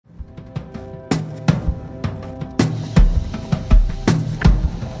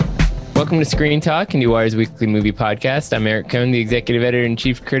Welcome to Screen Talk, IndieWire's weekly movie podcast. I'm Eric Cohn, the executive editor and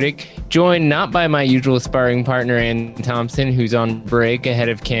chief critic, joined not by my usual sparring partner, Ann Thompson, who's on break ahead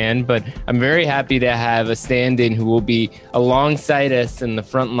of Cannes, but I'm very happy to have a stand-in who will be alongside us in the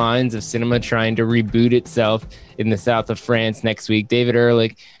front lines of cinema trying to reboot itself in the south of France next week. David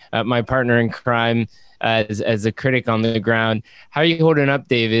Ehrlich, my partner in crime, as a critic on the ground. How are you holding up,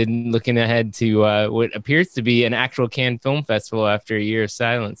 David, looking ahead to what appears to be an actual Cannes Film Festival after a year of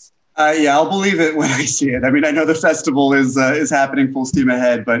silence? Yeah, I'll believe it when I see it. I mean, I know the festival is happening full steam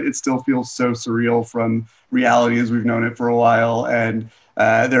ahead, but it still feels so surreal from reality as we've known it for a while. And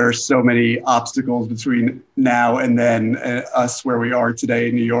there are so many obstacles between now and then us where we are today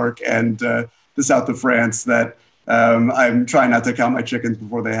in New York and the south of France that I'm trying not to count my chickens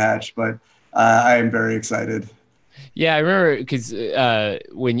before they hatch, but I am very excited. Yeah, I remember because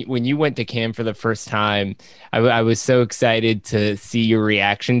when you went to Cannes for the first time, I was so excited to see your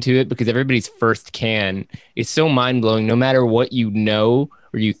reaction to it because everybody's first Cannes is so mind-blowing. No matter what you know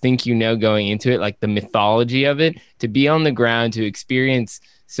or you think you know going into it, like the mythology of it, to be on the ground, to experience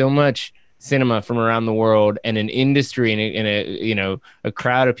so much cinema from around the world and an industry and a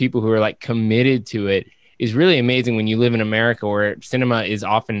crowd of people who are like committed to it is really amazing when you live in America where cinema is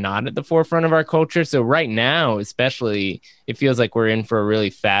often not at the forefront of our culture. So right now, especially, it feels like we're in for a really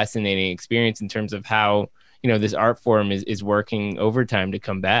fascinating experience in terms of how, this art form is working overtime to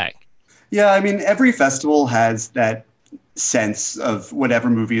come back. Yeah, I mean, every festival has that sense of whatever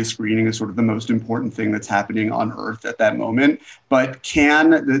movie is screening is sort of the most important thing that's happening on Earth at that moment. But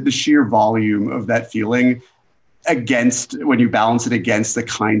the sheer volume of that feeling when you balance it against the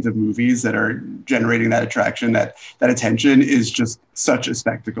kinds of movies that are generating that attraction, that attention is just such a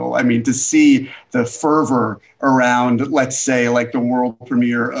spectacle. I mean, to see the fervor around, let's say, like the world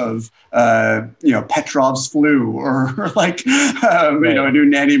premiere of, Petrov's Flu or like, a new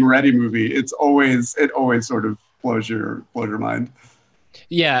Nanni Moretti movie, it always sort of blows your mind.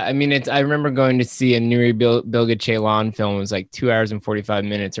 Yeah, I mean, I remember going to see a Nuri Bilge Ceylan film. It was like 2 hours and 45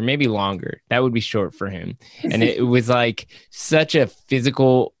 minutes or maybe longer. That would be short for him. And it was like such a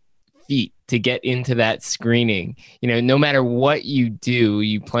physical feat to get into that screening. No matter what you do,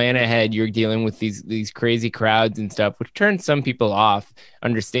 you plan ahead, you're dealing with these crazy crowds and stuff, which turns some people off,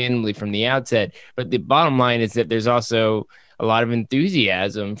 understandably, from the outset. But the bottom line is that there's also a lot of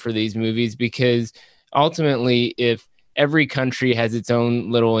enthusiasm for these movies because ultimately, if every country has its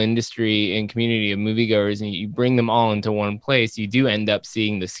own little industry and community of moviegoers, and you bring them all into one place, you do end up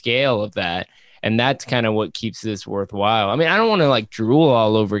seeing the scale of that. And that's kind of what keeps this worthwhile. I mean, I don't want to like drool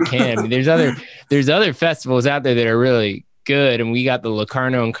all over Cannes. I mean, there's other festivals out there that are really good. And we got the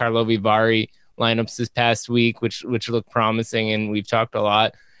Locarno and Karlovy Vary lineups this past week, which look promising. And we've talked a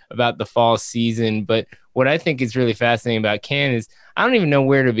lot about the fall season. But what I think is really fascinating about Cannes is I don't even know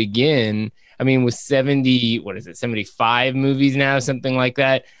where to begin. I mean, with 75 movies now, something like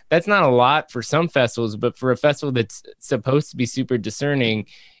that, that's not a lot for some festivals, but for a festival that's supposed to be super discerning,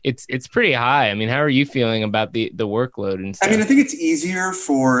 it's pretty high. I mean, how are you feeling about the workload and stuff? I mean, I think it's easier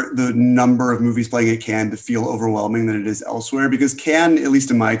for the number of movies playing at Cannes to feel overwhelming than it is elsewhere because Cannes, at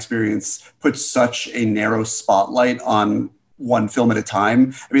least in my experience, puts such a narrow spotlight on one film at a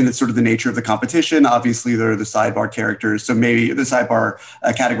time. I mean, that's sort of the nature of the competition. Obviously, there are the sidebar characters, so maybe the sidebar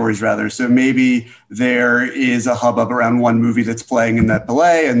categories rather. So maybe there is a hubbub around one movie that's playing in that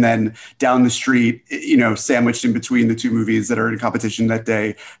Palais, and then down the street, sandwiched in between the two movies that are in competition that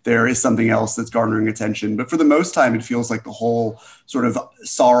day, there is something else that's garnering attention. But for the most time, it feels like the whole sort of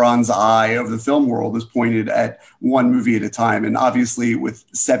Sauron's eye of the film world is pointed at one movie at a time. And obviously, with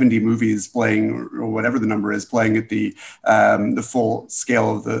 70 movies playing, or whatever the number is, playing at the full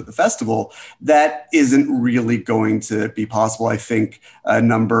scale of the festival, that isn't really going to be possible. I think a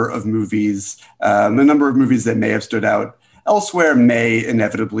number of movies that may have stood out elsewhere may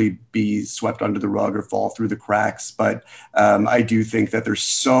inevitably be swept under the rug or fall through the cracks. But I do think that there's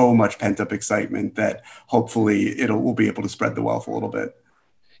so much pent-up excitement that hopefully we'll be able to spread the wealth a little bit.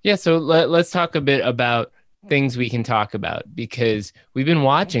 Yeah, so let's talk a bit about things we can talk about because we've been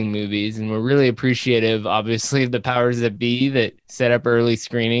watching movies and we're really appreciative, obviously, of the powers that be that set up early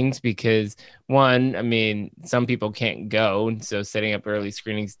screenings because one, I mean, some people can't go. And so setting up early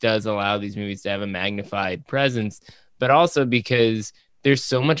screenings does allow these movies to have a magnified presence, but also because there's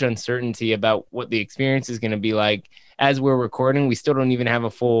so much uncertainty about what the experience is going to be like. As we're recording, we still don't even have a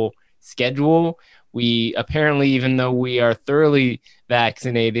full schedule. We apparently, even though we are thoroughly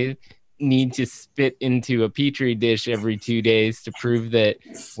vaccinated, need to spit into a petri dish every 2 days to prove that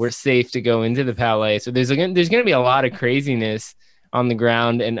we're safe to go into the Palais. So there's going to be a lot of craziness on the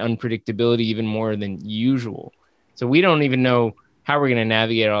ground and unpredictability even more than usual. So we don't even know how we're going to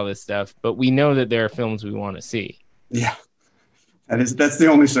navigate all this stuff. But we know that there are films we want to see. Yeah, that's the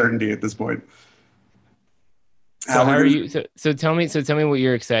only certainty at this point. So how are you? So tell me what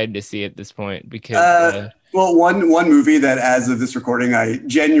you're excited to see at this point, because well, one movie that as of this recording I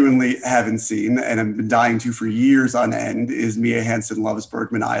genuinely haven't seen and I've been dying to for years on end is Mia Hansen Loves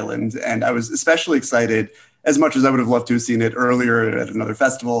Bergman Island, and I was especially excited. As much as I would have loved to have seen it earlier at another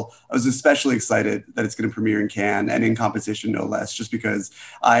festival, I was especially excited that it's going to premiere in Cannes and in competition, no less, just because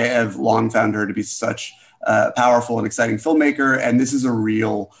I have long found her to be such a powerful and exciting filmmaker, and this is a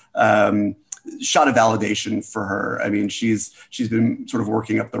real shot of validation for her. I mean, she's been sort of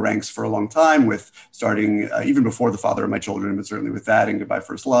working up the ranks for a long time, with starting even before The Father of My Children, but certainly with that and Goodbye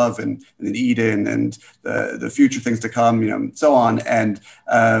First Love and then Eden and the future things to come, so on. And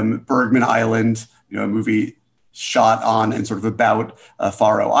Bergman Island, a movie shot on and sort of about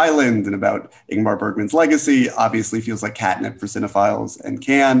Faroe Island and about Ingmar Bergman's legacy, obviously feels like catnip for cinephiles and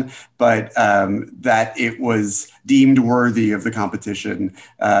Cannes, but that it was deemed worthy of the competition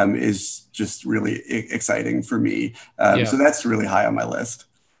is just really exciting for me. So that's really high on my list.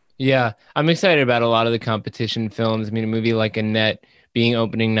 Yeah, I'm excited about a lot of the competition films. I mean, a movie like Annette being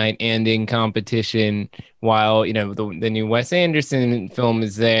opening night and in competition, while the new Wes Anderson film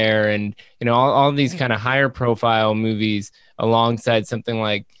is there, and all these kind of higher profile movies alongside something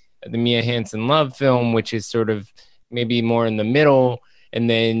like the Mia Hansen Love film, which is sort of maybe more in the middle, and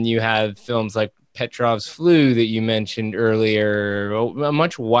then you have films like Petrov's Flu that you mentioned earlier, a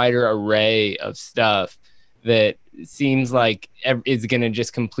much wider array of stuff that seems like is going to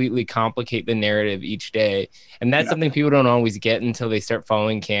just completely complicate the narrative each day. And that's something people don't always get until they start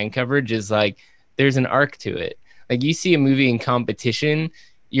following Cannes coverage, is like, there's an arc to it. Like, you see a movie in competition,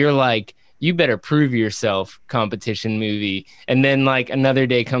 you're like, you better prove yourself, competition movie. And then like another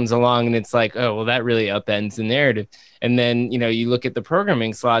day comes along and it's like, oh, well, that really upends the narrative. And then, you look at the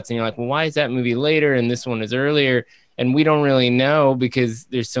programming slots and you're like, well, why is that movie later and this one is earlier? And we don't really know, because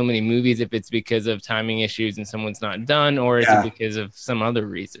there's so many movies, if it's because of timing issues and someone's not done, or is it because of some other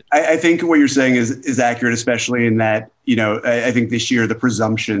reason? I think what you're saying is accurate, especially in that, I think this year the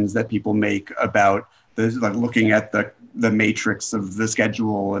presumptions that people make about looking at the matrix of the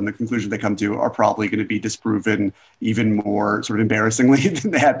schedule and the conclusion they come to are probably going to be disproven even more sort of embarrassingly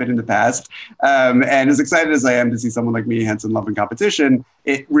than they have been in the past. And as excited as I am to see someone like Mia Hansen Love in competition,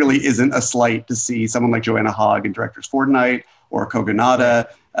 it really isn't a slight to see someone like Joanna Hogg in Director's Fortnight or Kogonada,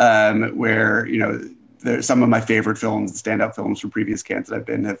 where, some of my favorite films, standout films from previous Cannes that I've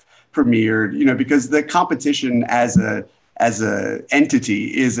been have premiered, because the competition as a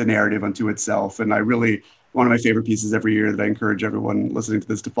entity is a narrative unto itself. And one of my favorite pieces every year that I encourage everyone listening to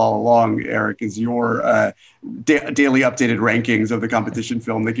this to follow along, Eric, is your daily updated rankings of the competition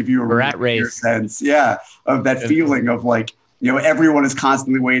film. They give you a rat race sense, of that feeling of like, everyone is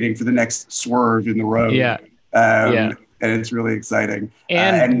constantly waiting for the next swerve in the road. And it's really exciting.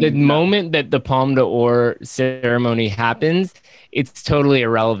 And the moment that the Palme d'Or ceremony happens, it's totally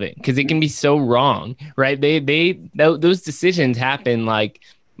irrelevant, because it can be so wrong, right? Those decisions happen like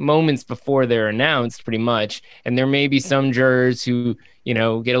moments before they're announced, pretty much. And there may be some jurors who, get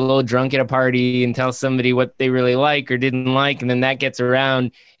a little drunk at a party and tell somebody what they really like or didn't like, and then that gets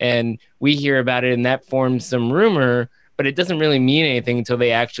around and we hear about it, and that forms some rumor. But it doesn't really mean anything until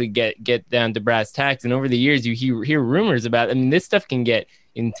they actually get down to brass tacks. And over the years, you hear rumors about it. I mean, this stuff can get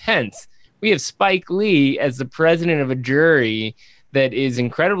intense. We have Spike Lee as the president of a jury that is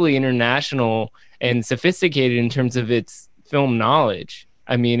incredibly international and sophisticated in terms of its film knowledge.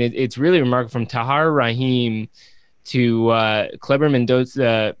 I mean, it's really remarkable, from Tahar Rahim to Kleber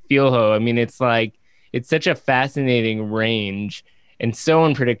Mendoza Filho. I mean, it's such a fascinating range and so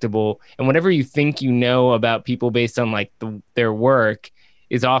unpredictable. And whatever you think about people based on like their work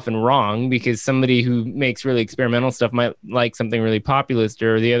is often wrong, because somebody who makes really experimental stuff might like something really populist,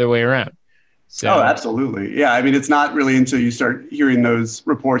 or the other way around. So. Oh, absolutely. Yeah. I mean, it's not really until you start hearing those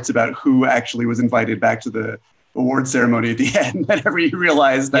reports about who actually was invited back to the award ceremony at the end that ever you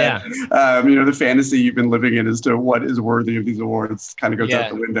realize that, the fantasy you've been living in as to what is worthy of these awards kind of goes out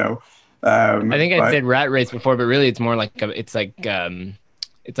the window. I think I said rat race before, but really it's more like it's like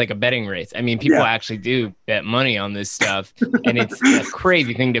a betting race. I mean, people actually do bet money on this stuff, and it's a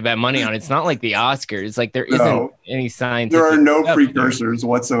crazy thing to bet money on. It's not like the Oscars. Like, there isn't any scientific. There are no precursors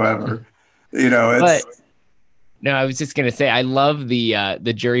whatsoever. No, I was just gonna say, I love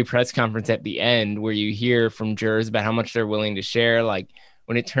the jury press conference at the end, where you hear from jurors about how much they're willing to share. Like,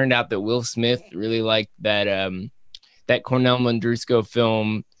 when it turned out that Will Smith really liked that Cornel Mundrusco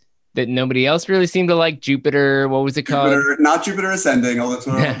film, that nobody else really seemed to like. Jupiter, what was it called? Not Jupiter Ascending, although it's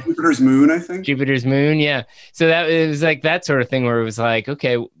Jupiter's Moon, I think. Jupiter's Moon, yeah. So that it was like that sort of thing where it was like,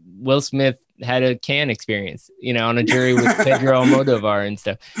 okay, Will Smith had a Cannes experience, on a jury with Pedro Almodovar and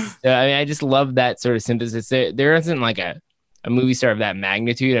stuff. So, I mean, I just love that sort of synthesis. There isn't like a movie star of that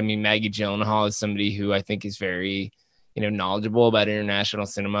magnitude. I mean, Maggie Gyllenhaal is somebody who I think is very, knowledgeable about international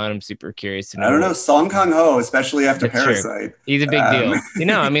cinema. And I'm super curious to know. I don't know, Song Kang-ho, especially after Parasite. True. He's a big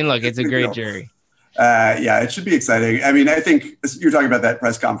deal. I mean, look, it's a great jury. Yeah, it should be exciting. I mean, I think you're talking about that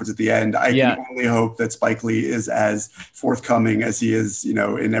press conference at the end. I can only hope that Spike Lee is as forthcoming as he is,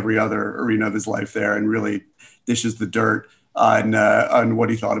 in every other arena of his life there, and really dishes the dirt on what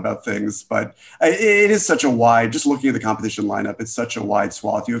he thought about things. But it is such a wide, just looking at the competition lineup, it's such a wide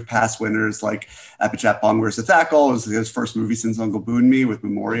swath. You have past winners like Apichat Bongwir-Sithakul. It was his first movie since Uncle Boonmee with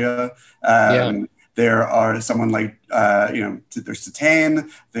Memoria. There are someone like, there's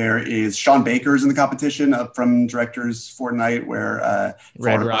Satane. There is Sean Baker's in the competition up from Directors Fortnight, where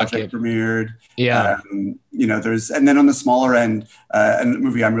Red Rocket premiered. Yeah. And then on the smaller end, a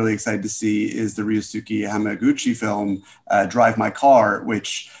movie I'm really excited to see is the Ryusuke Hamaguchi film, Drive My Car,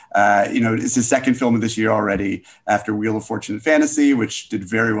 which, is his second film of this year already after Wheel of Fortune and Fantasy, which did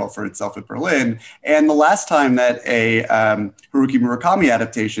very well for itself at Berlin. And the last time that a Haruki Murakami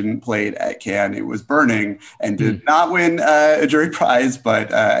adaptation played at Cannes, it was Burning, and did not win a jury prize,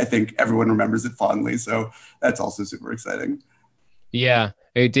 but I think everyone remembers it fondly. So that's also super exciting. Yeah,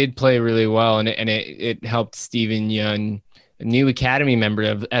 it did play really well, and it helped Steven Yeun, a new Academy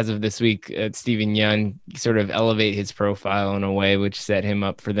member as of this week, Steven Yeun, sort of elevate his profile in a way which set him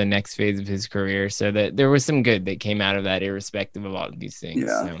up for the next phase of his career. So that there was some good that came out of that, irrespective of all of these things.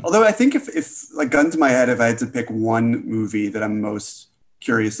 Yeah. So. Although I think if like gun to my head, if I had to pick one movie that I'm most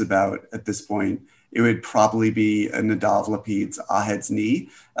curious about at this point, it would probably be a Nadav Lapid's Ahed's Knee,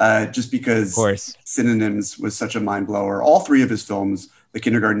 just because Synonyms was such a mind blower. All three of his films, The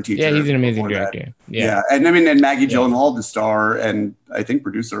Kindergarten Teacher. Yeah, he's an amazing director. Yeah. And I mean, and Maggie Gyllenhaal, the star and I think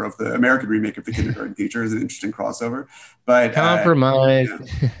producer of the American remake of The Kindergarten Teacher, is an interesting crossover. But compromise.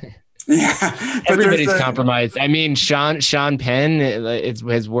 Yeah, everybody's compromised. I mean, Sean Penn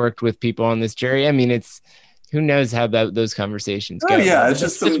has worked with people on this jury. I mean, who knows how those conversations go. Oh yeah, it's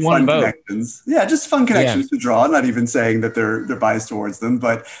just some fun connections. Yeah, just fun connections to draw. Not even saying that they're biased towards them,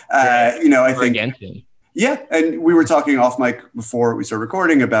 but I think against them. Yeah, and we were talking off mic before we started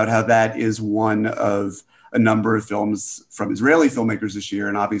recording about how that is one of a number of films from Israeli filmmakers this year,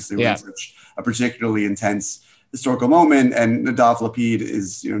 and obviously we're in such a particularly intense historical moment. And Nadav Lapid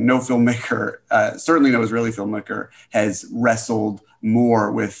is, no filmmaker, certainly no Israeli filmmaker, has wrestled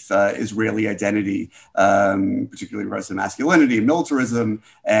more with Israeli identity, particularly in regards to masculinity and militarism.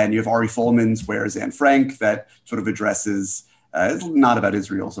 And you have Ari Folman's Where's Anne Frank that sort of addresses, not about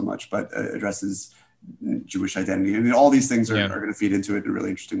Israel so much, but addresses Jewish identity. I mean, all these things are going to feed into it in a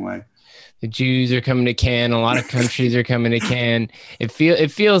really interesting way. The Jews are coming to Cannes. A lot of countries are coming to Cannes. It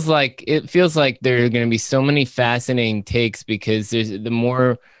feels like there are going to be so many fascinating takes, because there's the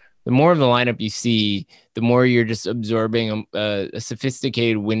more of the lineup you see, the more you're just absorbing a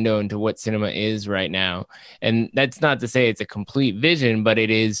sophisticated window into what cinema is right now. And that's not to say it's a complete vision, but it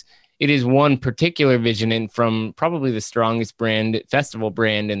is one particular vision, and from probably the strongest festival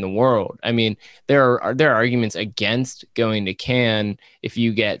brand in the world. I mean, there are arguments against going to Cannes if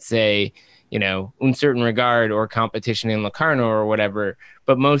you get, say, Un Certain Regard or Competition in Locarno or whatever,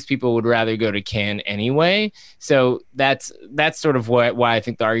 but most people would rather go to Cannes anyway. So that's sort of why I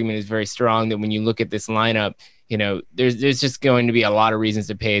think the argument is very strong, that when you look at this lineup, there's just going to be a lot of reasons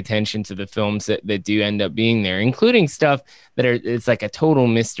to pay attention to the films that do end up being there, including stuff it's like a total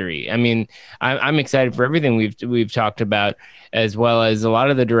mystery. I mean, I'm excited for everything we've talked about, as well as a lot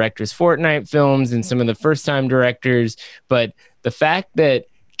of the Directors Fortnight films and some of the first time directors. But the fact that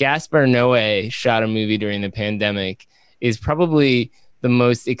Gaspar Noé shot a movie during the pandemic is probably the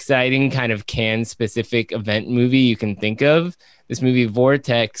most exciting kind of Cannes-specific event movie you can think of. This movie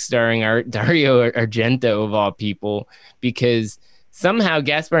Vortex, starring Dario Argento of all people, because somehow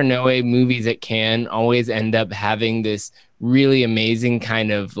Gaspar Noé movies at Cannes always end up having this really amazing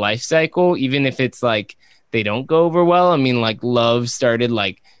kind of life cycle, even if it's like they don't go over well. I mean, like Love started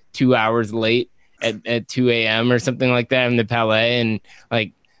like 2 hours late at 2 a.m. or something like that in the Palais, and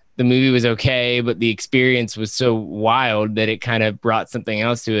like the movie was okay, but the experience was so wild that it kind of brought something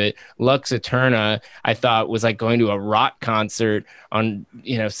else to it. Lux Eterna, I thought, was like going to a rock concert on,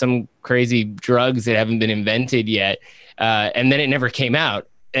 some crazy drugs that haven't been invented yet. And then it never came out.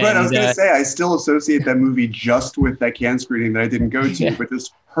 But I was And going to say, I still associate that movie just with that Cannes screening that I didn't go to, yeah, but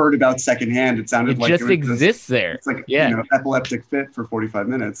just heard about secondhand. It sounded it like just it was exists there. it's like, Yeah. epileptic fit for 45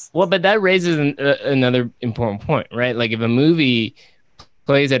 minutes. Well, but that raises another important point, right? Like if a movie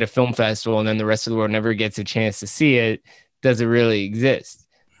plays at a film festival and then the rest of the world never gets a chance to see it, does it really exist?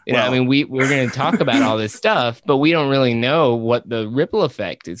 I Well, mean, we're going to talk about all this stuff, but we don't really know what the ripple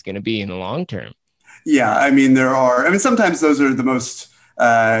effect is going to be in the long term. yeah, sometimes those are the most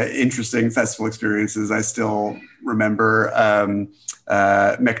interesting festival experiences. I still remember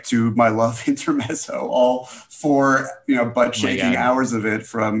Mektub, My Love Intermezzo, all four, butt shaking hours of it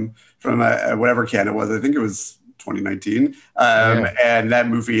from whatever can it was. I think it was 2019. And that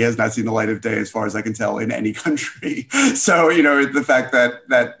movie has not seen the light of day, as far as I can tell, in any country. So, the fact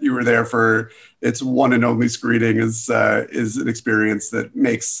that you were there for its one and only screening is an experience that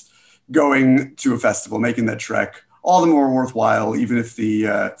makes going to a festival, making that trek, all the more worthwhile, even if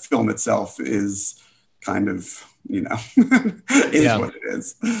the film itself is kind of, what it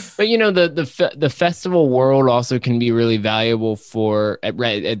is. But the festival world also can be really valuable for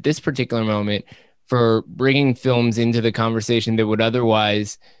at this particular moment for bringing films into the conversation that would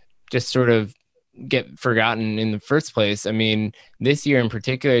otherwise just sort of get forgotten in the first place. I mean, this year in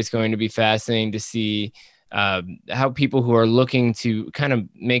particular is going to be fascinating to see how people who are looking to kind of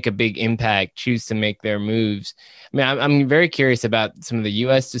make a big impact choose to make their moves. I mean, I'm very curious about some of the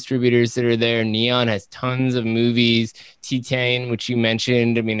US distributors that are there. Neon has tons of movies. Titane, which you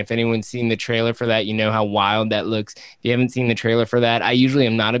mentioned. I mean, if anyone's seen the trailer for that, you know how wild that looks. If you haven't seen the trailer for that, I usually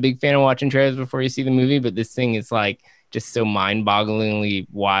am not a big fan of watching trailers before you see the movie, but this thing is like just so mind-bogglingly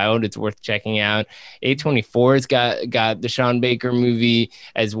wild. It's worth checking out. A24's got the Sean Baker movie,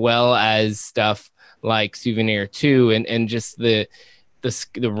 as well as stuff like Souvenir 2, and just the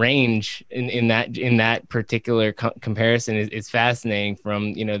range in that particular comparison is fascinating.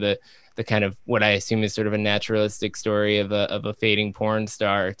 From the kind of what I assume is sort of a naturalistic story of a fading porn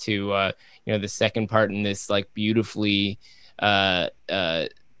star to the second part in this like beautifully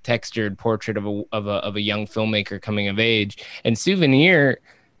textured portrait of a young filmmaker coming of age. And Souvenir,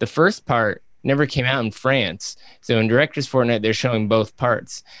 the first part, never came out in France. So in Directors Fortnight, they're showing both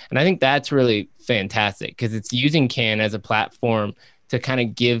parts. And I think that's really fantastic because it's using Cannes as a platform to kind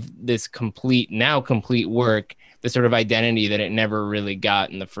of give this complete work the sort of identity that it never really got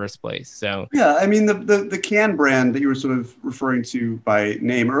in the first place. So yeah, I mean, the Cannes brand that you were sort of referring to by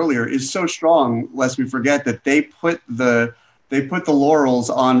name earlier is so strong, lest we forget that they put the laurels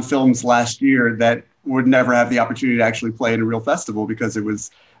on films last year that would never have the opportunity to actually play in a real festival because it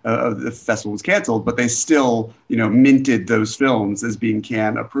was the festival was canceled, but they still, minted those films as being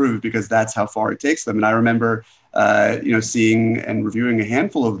Cannes approved because that's how far it takes them. And I remember, seeing and reviewing a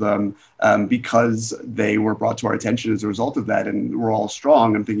handful of them because they were brought to our attention as a result of that, and we're all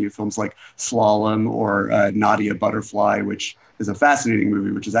strong. I'm thinking of films like Slalom or Nadia Butterfly, which is a fascinating movie,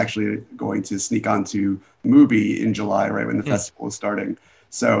 which is actually going to sneak onto Mubi in July, right when the festival is starting.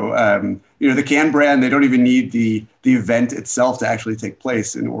 So, the Cannes brand, they don't even need the event itself to actually take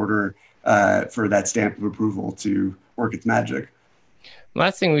place in order for that stamp of approval to work its magic.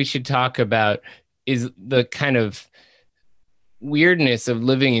 Last thing we should talk about is the kind of weirdness of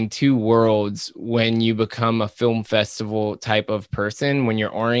living in two worlds when you become a film festival type of person, when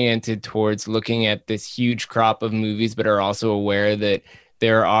you're oriented towards looking at this huge crop of movies, but are also aware that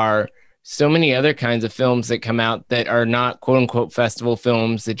there are so many other kinds of films that come out that are not quote unquote festival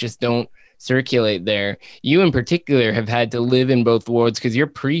films that just don't circulate there. You in particular have had to live in both worlds because you're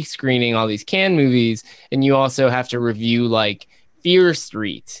pre-screening all these Cannes movies and you also have to review like Fear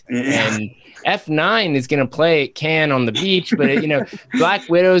Street. Yeah. And F9 is going to play at Cannes on the beach, but Black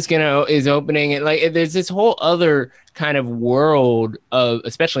Widow is opening it. Like there's this whole other kind of world of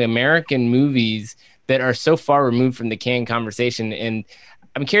especially American movies that are so far removed from the Cannes conversation. And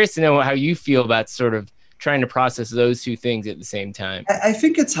I'm curious to know how you feel about sort of trying to process those two things at the same time. I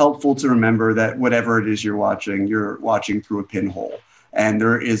think it's helpful to remember that whatever it is you're watching through a pinhole. And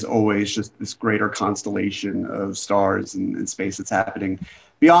there is always just this greater constellation of stars and space that's happening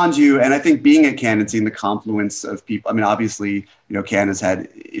beyond you. And I think being at Cannes and seeing the confluence of people, I mean, obviously, Cannes has had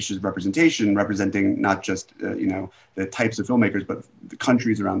issues of representation, representing not just, the types of filmmakers, but the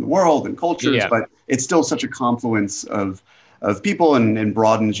countries around the world and cultures. Yeah. But it's still such a confluence of people and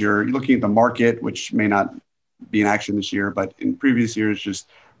broadens you're looking at the market, which may not be in action this year, but in previous years, just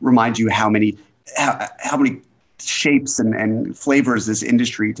reminds you how many shapes and flavors this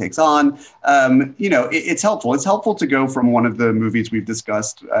industry takes on, it's helpful. It's helpful to go from one of the movies we've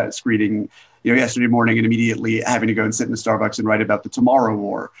discussed screening, yesterday morning, and immediately having to go and sit in a Starbucks and write about the Tomorrow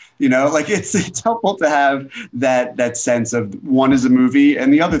War. It's helpful to have that sense of one is a movie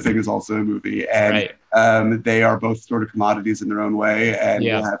and the other thing is also a movie, and they are both sort of commodities in their own way, and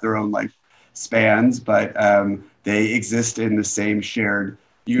will have their own life spans, but they exist in the same shared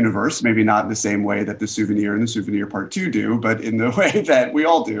universe, maybe not in the same way that the Souvenir and the Souvenir Part 2 do, but in the way that we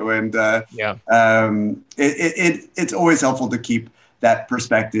all do. And it's always helpful to keep that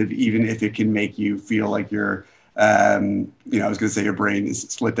perspective, even if it can make you feel like you're, I was going to say your brain is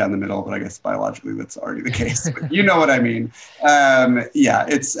split down the middle, but I guess biologically that's already the case. But you know what I mean? And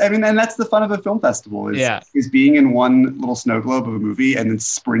that's the fun of a film festival is being in one little snow globe of a movie and then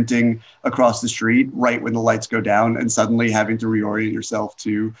sprinting across the street right when the lights go down and suddenly having to reorient yourself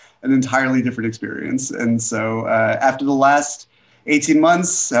to an entirely different experience. And so after the last 18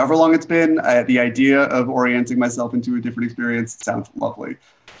 months, however long it's been, the idea of orienting myself into a different experience sounds lovely.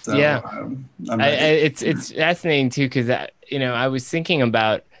 So, it's fascinating too, because I was thinking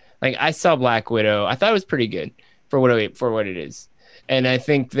about, like, I saw Black Widow. I thought it was pretty good for what it is, and I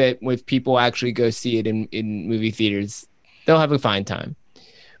think that if people actually go see it in movie theaters, they'll have a fine time.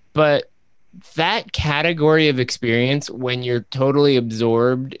 But that category of experience, when you're totally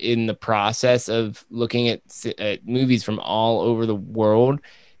absorbed in the process of looking at movies from all over the world,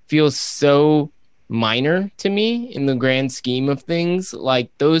 feels so minor to me in the grand scheme of things. Like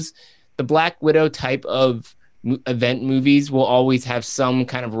the Black Widow type of event movies will always have some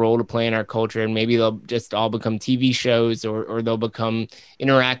kind of role to play in our culture, and maybe they'll just all become TV shows, or they'll become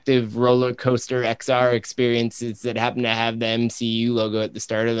interactive roller coaster XR experiences that happen to have the MCU logo at the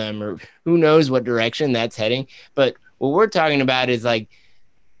start of them, or who knows what direction that's heading. But what we're talking about is like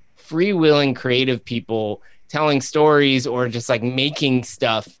freewheeling creative people telling stories, or just like making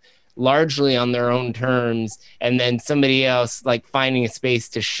stuff largely on their own terms, and then somebody else like finding a space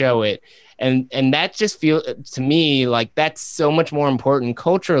to show it. And that just feels to me like that's so much more important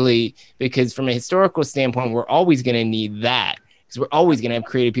culturally, because from a historical standpoint, we're always going to need that, because we're always going to have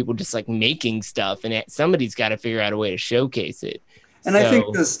creative people just like making stuff, and somebody's got to figure out a way to showcase it. And I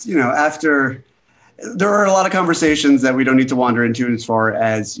think this, after there are a lot of conversations that we don't need to wander into as far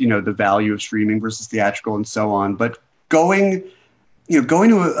as, the value of streaming versus theatrical and so on, but going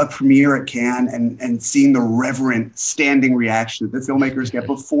to a premiere at Cannes and seeing the reverent standing reaction that the filmmakers get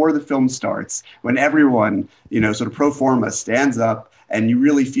before the film starts, when everyone, sort of pro forma stands up and you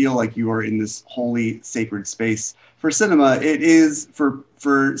really feel like you are in this holy, sacred space. For cinema, it is, for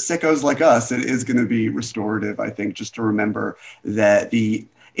sickos like us, it is going to be restorative, I think, just to remember that the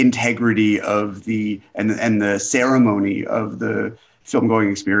integrity of and the ceremony of the film-going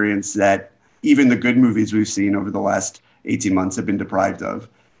experience that even the good movies we've seen over the last 18 months have been deprived of.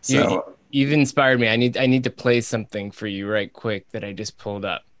 So you've inspired me. I need to play something for you right quick that I just pulled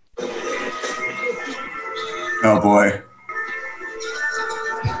up. Oh boy.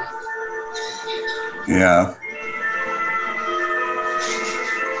 Yeah.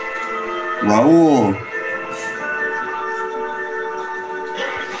 Raoul.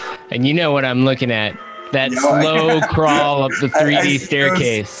 And you know what I'm looking at? That slow crawl up the 3D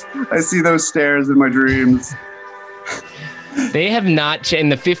staircase. I see those stairs in my dreams. They have not in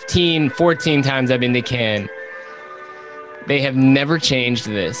the 14 times I've been to Cannes, they have never changed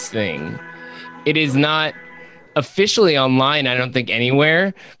this thing. It is not officially online, I don't think,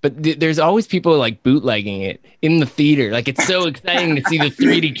 anywhere, but there's always people like bootlegging it in the theater. Like, it's so exciting to see the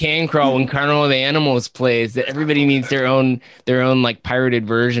 3D can crawl when Carnival of the Animals plays that everybody needs their own like pirated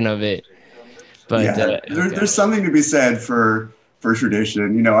version of it. But there's something to be said for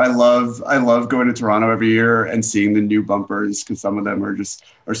tradition. I love going to Toronto every year and seeing the new bumpers, because some of them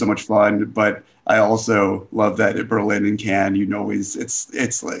are so much fun. But I also love that at Berlin and Cannes,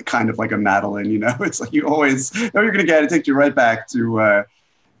 it's like, kind of like a Madeline, it's like you always know you're going to get it. It takes you right back to I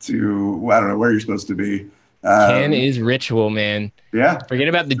don't know where you're supposed to be. Cannes is ritual, man. Yeah. Forget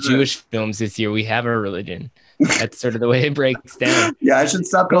about the Jewish films this year. We have our religion. That's sort of the way it breaks down. Yeah, I should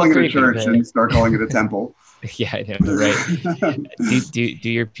stop calling it a church and start calling it a temple. Yeah, I know, right? do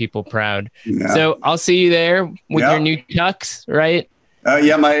your people proud. Yeah. So I'll see you there with your new tux, right?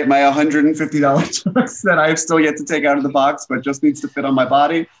 Yeah, my $150 tux that I have still yet to take out of the box, but just needs to fit on my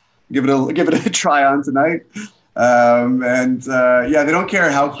body. Give it a try on tonight. They don't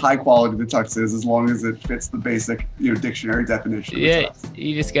care how high quality the tux is, as long as it fits the basic dictionary definition. Yeah,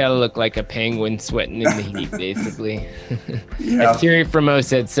 you just gotta look like a penguin sweating in the heat, basically. Yeah. As Thierry Frémaux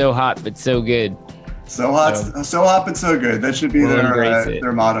said, so hot but so good. So hot but so good. That should be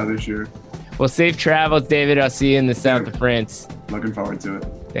their motto this year. Well, safe travels, David. I'll see you in the south of France. Looking forward to it.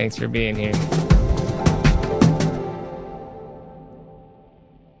 Thanks for being here.